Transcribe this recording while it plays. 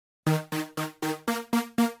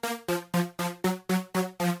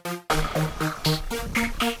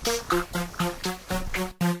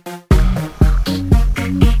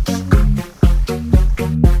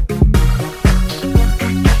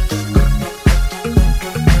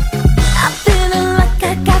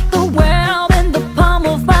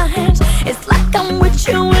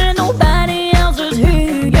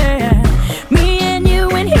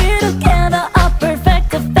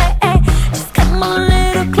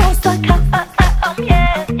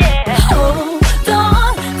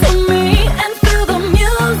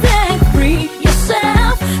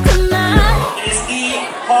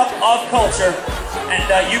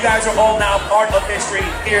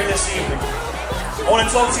here this evening. I want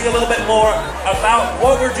to talk to you a little bit more about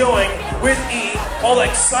what we're doing with E, all the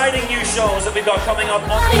exciting new shows that we've got coming up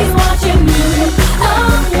on